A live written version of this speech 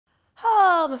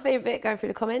Oh, my favourite bit, going through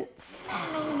the comments.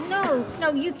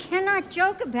 No, you cannot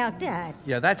joke about that.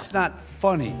 Yeah, that's not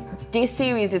funny. This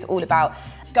series is all about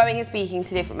going and speaking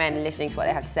to different men and listening to what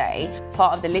they have to say.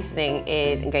 Part of the listening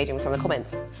is engaging with some of the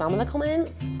comments. Some of the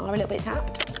comments are a little bit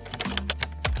tapped.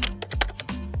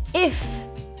 If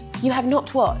you have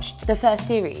not watched the first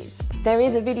series, there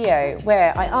is a video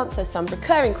where I answer some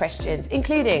recurring questions,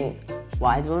 including,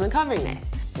 why is a woman covering this?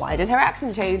 Why does her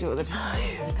accent change all the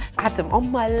time? Adam,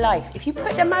 on my life, if you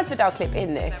put the Masvidal clip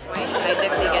in this. I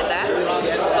definitely get that,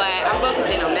 but I'm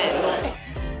focusing on men.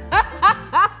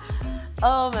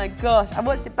 Oh my gosh, I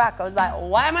watched it back, I was like,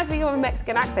 why am I speaking with a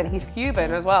Mexican accent? He's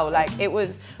Cuban as well. Like, it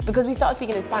was, because we started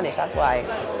speaking in Spanish, that's why.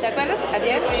 ¿Te acuerdas?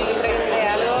 Ayer yo pregunté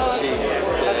algo. Sí.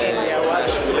 Okay.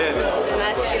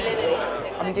 Masculinity.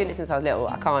 I've been doing it since I was little,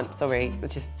 I can't, sorry.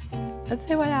 It's just, that's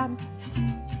who I am.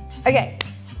 Okay,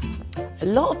 a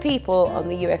lot of people on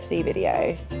the UFC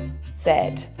video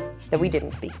said that we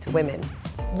didn't speak to women.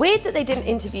 Weird that they didn't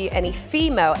interview any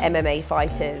female MMA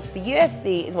fighters. The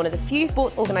UFC is one of the few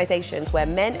sports organisations where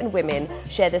men and women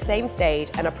share the same stage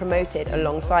and are promoted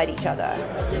alongside each other.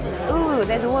 Ooh,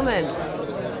 there's a woman.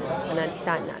 And I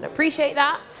understand that and appreciate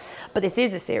that. But this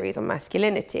is a series on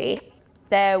masculinity.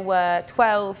 There were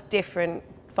 12 different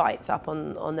fights up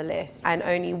on the list, and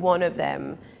only one of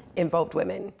them involved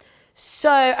women.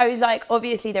 So I was like,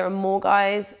 obviously there are more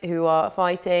guys who are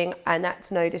fighting, and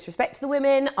that's no disrespect to the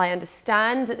women. I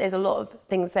understand that there's a lot of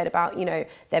things said about, you know,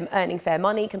 them earning fair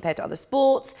money compared to other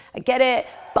sports. I get it,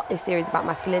 but this series is about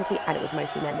masculinity and it was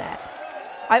mostly men there.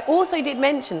 I also did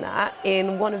mention that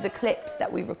in one of the clips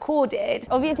that we recorded.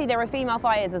 Obviously there are female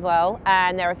fighters as well,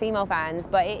 and there are female fans,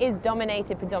 but it is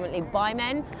dominated predominantly by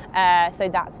men, so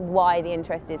that's why the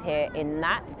interest is here in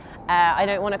that. I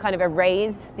don't want to kind of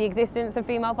erase the existence of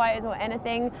female fighters or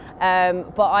anything,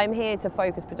 but I'm here to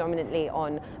focus predominantly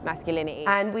on masculinity.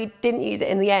 And we didn't use it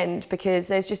in the end because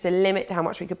there's just a limit to how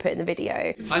much we could put in the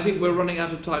video. I think we're running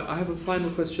out of time. I have a final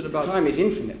question about... Time is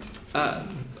infinite.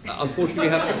 Unfortunately,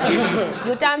 we have...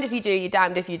 You're damned if you do, you're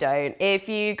damned if you don't. If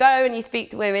you go and you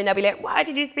speak to women, they'll be like, why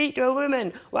did you speak to a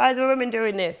woman? Why is a woman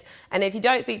doing this? And if you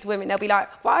don't speak to women, they'll be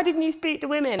like, why didn't you speak to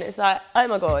women? It's like, oh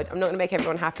my God, I'm not gonna make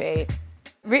everyone happy.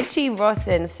 Richie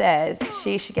Rossin says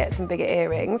she should get some bigger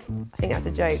earrings. I think that's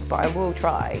a joke, but I will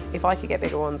try. If I could get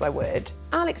bigger ones, I would.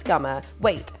 Alex Gummer,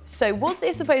 wait, so was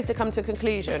this supposed to come to a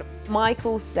conclusion?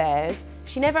 Michael says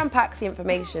she never unpacks the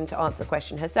information to answer the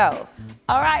question herself.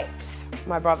 All right,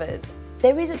 my brothers.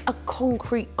 There isn't a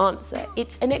concrete answer.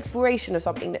 It's an exploration of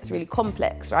something that's really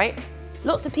complex, right?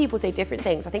 Lots of people say different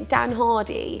things. I think Dan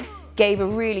Hardy gave a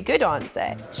really good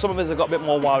answer. Some of us have got a bit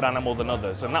more wild animal than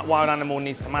others, and that wild animal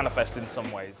needs to manifest in some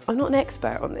ways. I'm not an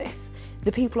expert on this.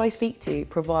 The people I speak to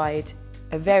provide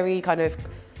a very kind of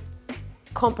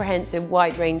comprehensive,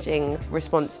 wide-ranging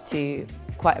response to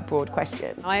quite a broad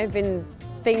question. I've been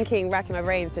thinking, racking my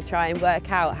brains to try and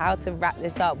work out how to wrap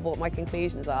this up, what my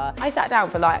conclusions are. I sat down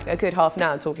for like a good half an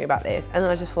hour talking about this, and then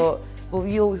I just thought, well,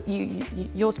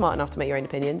 you're smart enough to make your own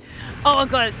opinions. Oh my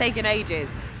God, it's taken ages.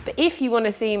 But if you want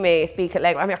to see me speak at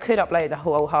length, I mean, I could upload the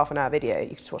whole half an hour video. You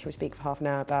could just watch me speak for half an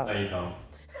hour about... No, you can't.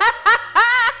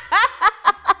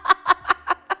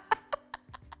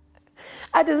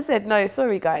 Adam said no,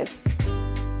 sorry guys.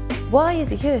 Why is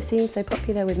the UFC so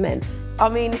popular with men? I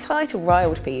mean, the title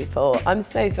riled people. I'm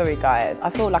so sorry guys.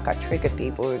 I feel like I triggered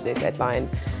people with this headline.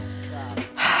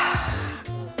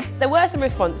 There were some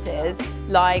responses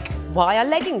like, why are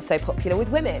leggings so popular with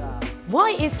women?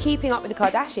 Why is keeping up with the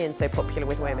Kardashians so popular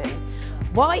with women?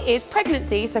 Why is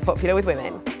pregnancy so popular with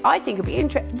women? I think it'd be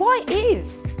interesting. Why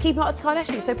is keeping up with the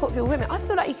Kardashians so popular with women? I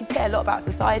feel like you could say a lot about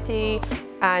society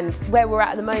and where we're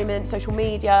at the moment, social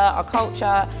media, our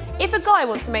culture. If a guy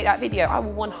wants to make that video, I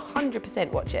will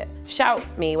 100% watch it. Shout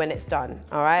me when it's done,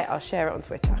 all right? I'll share it on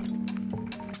Twitter.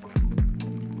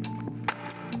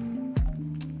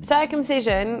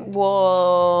 Circumcision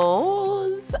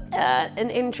was an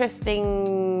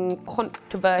interesting,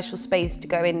 controversial space to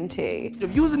go into.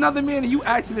 If you was another man and you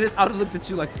asked me this, I would have looked at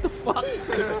you like, what the fuck?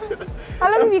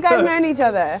 How long have you guys known each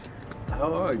other? How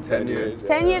long? 10 years.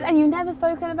 10 years, and you've never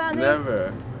spoken about this?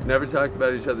 Never. Never talked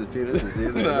about each other's penises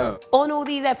either. No. On all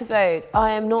these episodes,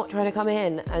 I am not trying to come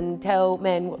in and tell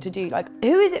men what to do. Like,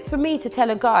 who is it for me to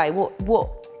tell a guy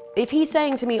what? If he's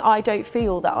saying to me, I don't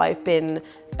feel that I've been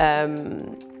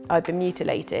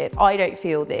mutilated, I don't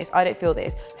feel this, I don't feel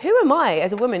this. Who am I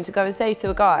as a woman to go and say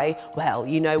to a guy, well,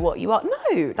 you know what you are?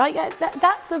 No, like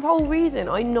that's the whole reason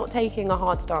I'm not taking a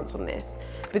hard stance on this.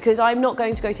 Because I'm not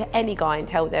going to go to any guy and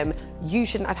tell them, you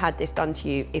shouldn't have had this done to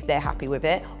you if they're happy with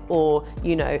it, or,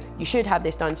 you know, you should have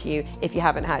this done to you if you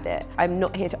haven't had it. I'm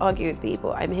not here to argue with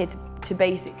people. I'm here to to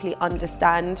basically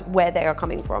understand where they are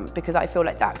coming from, because I feel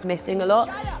like that's missing a lot.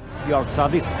 You are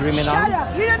sadist, criminal. Shut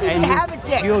up! You don't even have a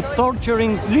dick. You're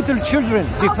torturing little children.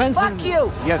 Oh, fuck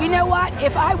you! Yes. You know what?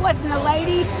 If I wasn't a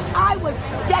lady, I would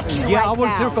deck you right now. Yeah, I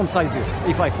would circumcise you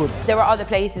if I could. There are other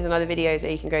places and other videos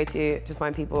that you can go to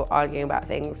find people arguing about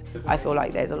things. I feel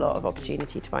like there's a lot of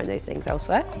opportunity to find those things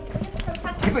elsewhere.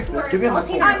 Give me my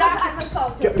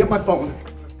phone. Get my phone.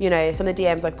 You know, some of the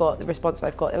DMs I've got, the response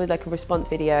I've got, there was like a response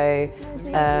video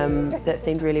that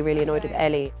seemed really, really annoyed with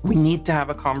Ellie. We need to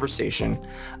have a conversation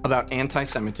about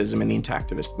anti-Semitism in the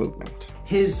Intactivist movement.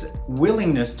 His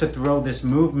willingness to throw this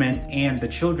movement and the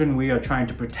children we are trying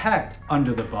to protect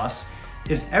under the bus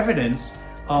is evidence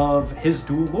of his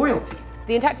dual loyalty.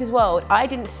 The Intactivist world, I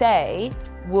didn't say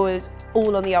was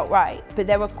all on the alt-right, but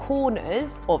there were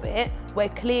corners of it where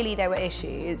clearly there were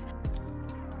issues.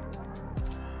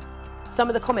 Some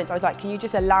of the comments, I was like, can you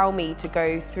just allow me to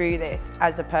go through this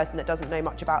as a person that doesn't know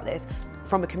much about this,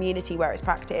 from a community where it's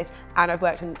practiced, and I've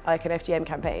worked in like an FGM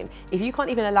campaign. If you can't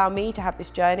even allow me to have this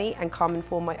journey and come and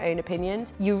form my own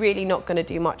opinions, you're really not gonna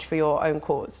do much for your own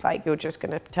cause. Like, you're just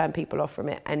gonna turn people off from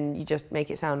it, and you just make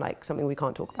it sound like something we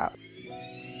can't talk about.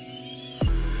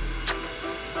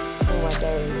 Oh my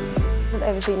days. I've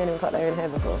never seen anyone cut their own hair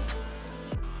before.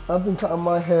 I've been cutting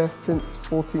my hair since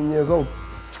 14 years old.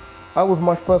 I was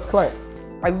my first client.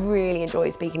 I really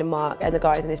enjoyed speaking to Mark and the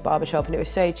guys in this barbershop, and it was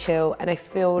so chill, and I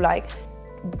feel like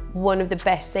one of the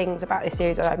best things about this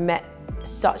series is that I've met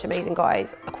such amazing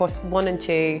guys across 1 and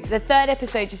 2. The 3rd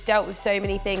episode just dealt with so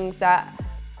many things that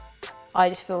I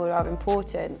just feel are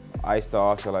important. I used to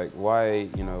ask her, like, why,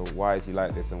 you know, why is he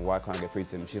like this and why can't I get free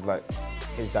to him? She's like,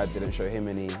 his dad didn't show him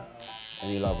any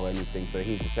love or anything, so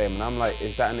he's the same. And I'm like,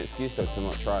 is that an excuse though to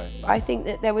not try? I think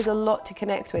that there was a lot to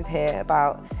connect with here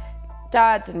about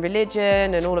dads and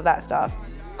religion and all of that stuff.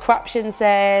 Corruption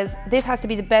says, this has to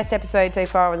be the best episode so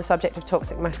far on the subject of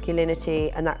toxic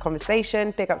masculinity and that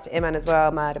conversation. Big ups to Iman as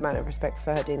well, mad amount of respect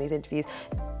for her doing these interviews.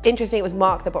 Interesting, it was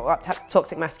Mark that brought up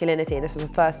toxic masculinity, and this was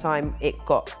the first time it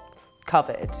got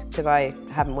covered, because I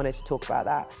haven't wanted to talk about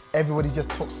that. Everybody just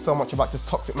talks so much about this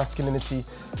toxic masculinity,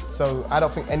 so I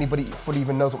don't think anybody fully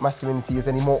even knows what masculinity is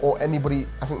anymore, or anybody,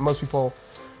 I think most people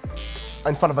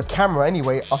in front of a camera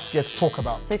anyway are scared to talk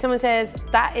about. So someone says,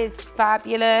 that is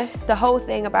fabulous. The whole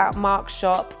thing about Mark's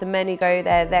shop, the men who go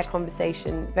there, their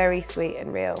conversation, very sweet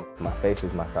and real. My faith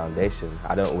is my foundation.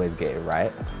 I don't always get it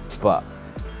right, but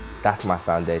that's my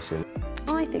foundation.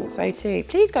 I think so too.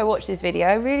 Please go watch this video.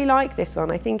 I really like this one.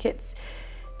 I think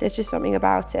there's just something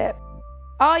about it.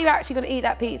 Are you actually going to eat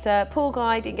that pizza? Poor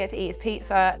guy didn't get to eat his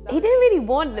pizza. He didn't really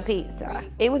want the pizza.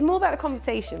 It was more about the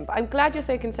conversation, but I'm glad you're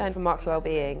so concerned for Mark's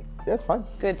well-being. Yeah, it's fine.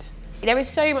 Good. There is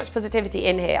so much positivity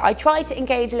in here. I tried to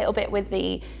engage a little bit with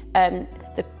the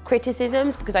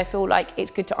criticisms, because I feel like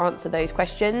it's good to answer those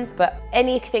questions, but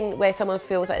anything where someone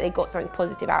feels like they got something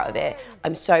positive out of it,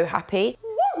 I'm so happy.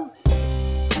 Woo!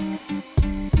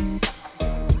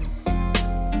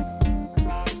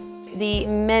 The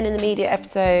Men in the Media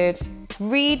episode,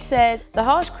 Reed says, the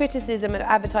harsh criticism of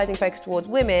advertising focused towards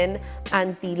women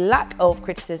and the lack of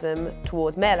criticism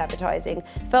towards male advertising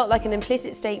felt like an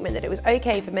implicit statement that it was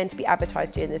okay for men to be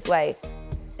advertised to in this way.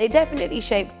 It definitely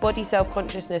shaped body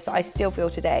self-consciousness that I still feel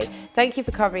today. Thank you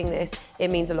for covering this. It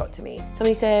means a lot to me.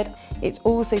 Somebody said, it's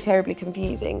also terribly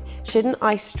confusing. Shouldn't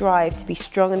I strive to be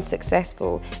strong and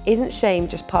successful? Isn't shame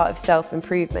just part of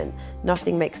self-improvement?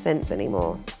 Nothing makes sense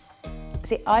anymore.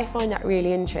 See, I find that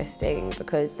really interesting,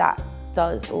 because that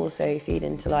does also feed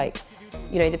into, like,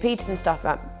 you know, the Peterson stuff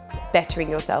about bettering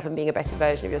yourself and being a better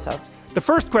version of yourself. The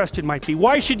first question might be,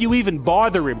 why should you even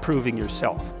bother improving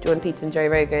yourself? Jordan Peterson, Joe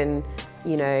Rogan,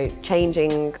 you know,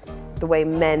 changing the way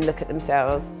men look at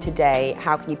themselves today.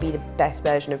 How can you be the best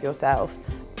version of yourself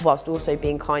whilst also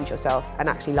being kind to yourself and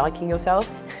actually liking yourself?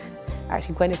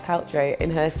 Actually, Gwyneth Paltrow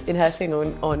in her thing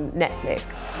on Netflix.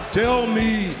 Tell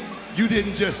me you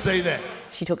didn't just say that.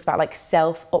 She talks about like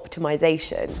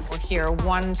self-optimization. We're here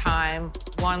one time,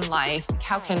 one life.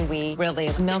 How can we really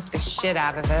milk the shit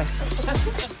out of this?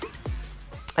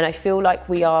 And I feel like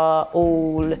we are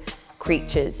all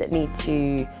creatures that need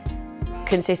to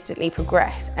consistently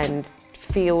progress and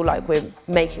feel like we're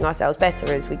making ourselves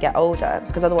better as we get older,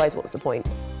 because otherwise what's the point?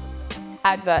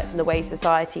 Adverts and the way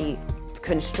society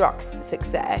constructs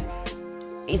success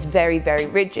is very, very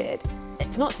rigid.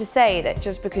 It's not to say that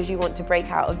just because you want to break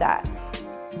out of that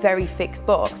very fixed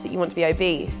box that you want to be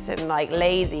obese and like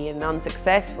lazy and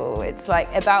unsuccessful. It's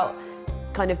like about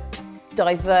kind of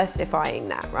diversifying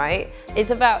that, right? It's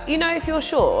about, you know, if you're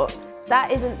short,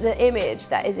 that isn't the image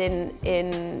that is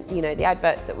in you know, the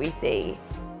adverts that we see.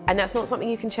 And that's not something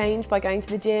you can change by going to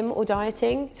the gym or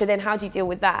dieting. So then how do you deal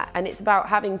with that? And it's about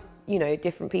having, you know,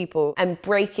 different people and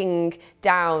breaking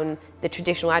down the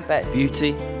traditional adverts. Beauty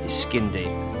is skin deep.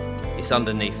 It's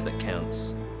underneath that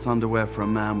counts. It's underwear for a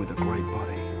man with a great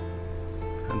body.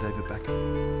 And David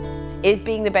Beckham. Is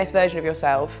being the best version of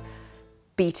yourself,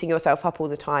 beating yourself up all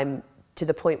the time to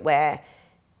the point where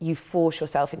you force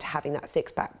yourself into having that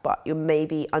six-pack, but you're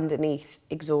maybe underneath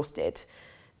exhausted?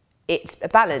 It's a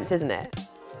balance, isn't it?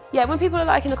 Yeah, when people are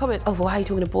like in the comments, oh, why are you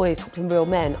talking to boys, talk to real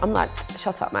men? I'm like,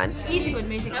 shut up, man. He's a good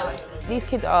music guy. These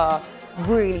kids are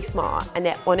really smart and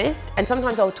they're honest. And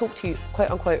sometimes I'll talk to,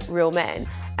 quote unquote, real men.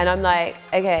 And I'm like,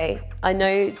 okay, I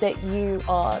know that you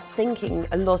are thinking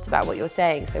a lot about what you're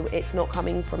saying, so it's not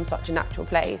coming from such a natural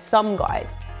place. Some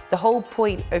guys, the whole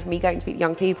point of me going to speak to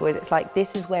young people is it's like,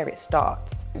 this is where it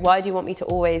starts. Why do you want me to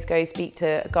always go speak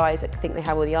to guys that think they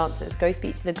have all the answers? Go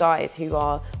speak to the guys who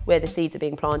are where the seeds are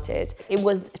being planted. It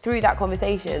was through that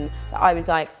conversation that I was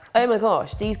like, oh my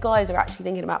gosh, these guys are actually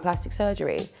thinking about plastic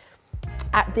surgery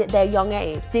at their young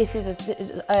age. This is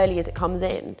as early as it comes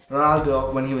in.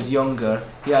 Ronaldo, when he was younger,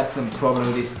 he had some problem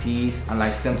with his teeth and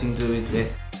like something to do with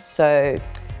it. So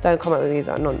don't come up with me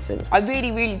that nonsense. I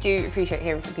really, really do appreciate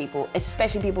hearing from people,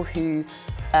 especially people who,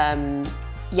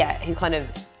 who kind of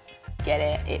get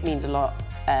it. It means a lot.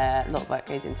 A lot of work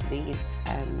goes into these.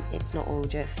 It's not all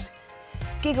just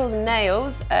giggles and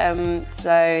nails.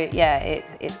 So yeah,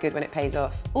 it's good when it pays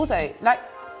off. Also, like,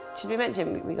 should we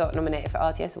mention we got nominated for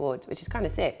RTS Award, which is kind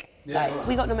of sick. Yeah. Like,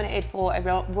 we got nominated for a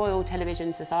Royal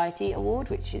Television Society Award,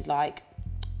 which is like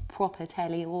proper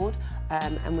telly award,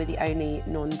 and we're the only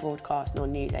non-broadcast,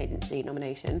 non-news agency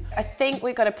nomination. I think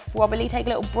we're gonna probably take a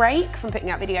little break from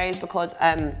putting out videos because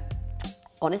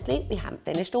honestly, we haven't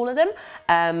finished all of them,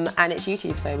 and it's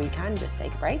YouTube, so we can just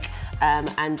take a break,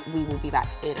 and we will be back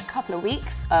in a couple of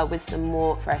weeks with some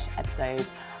more fresh episodes.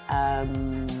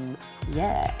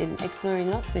 In exploring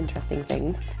lots of interesting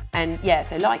things. And yeah,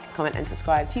 so like, comment and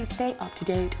subscribe to stay up to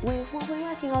date with what we're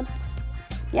working on.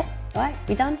 Yeah, all right,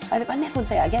 we done? I never want to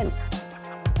say that again.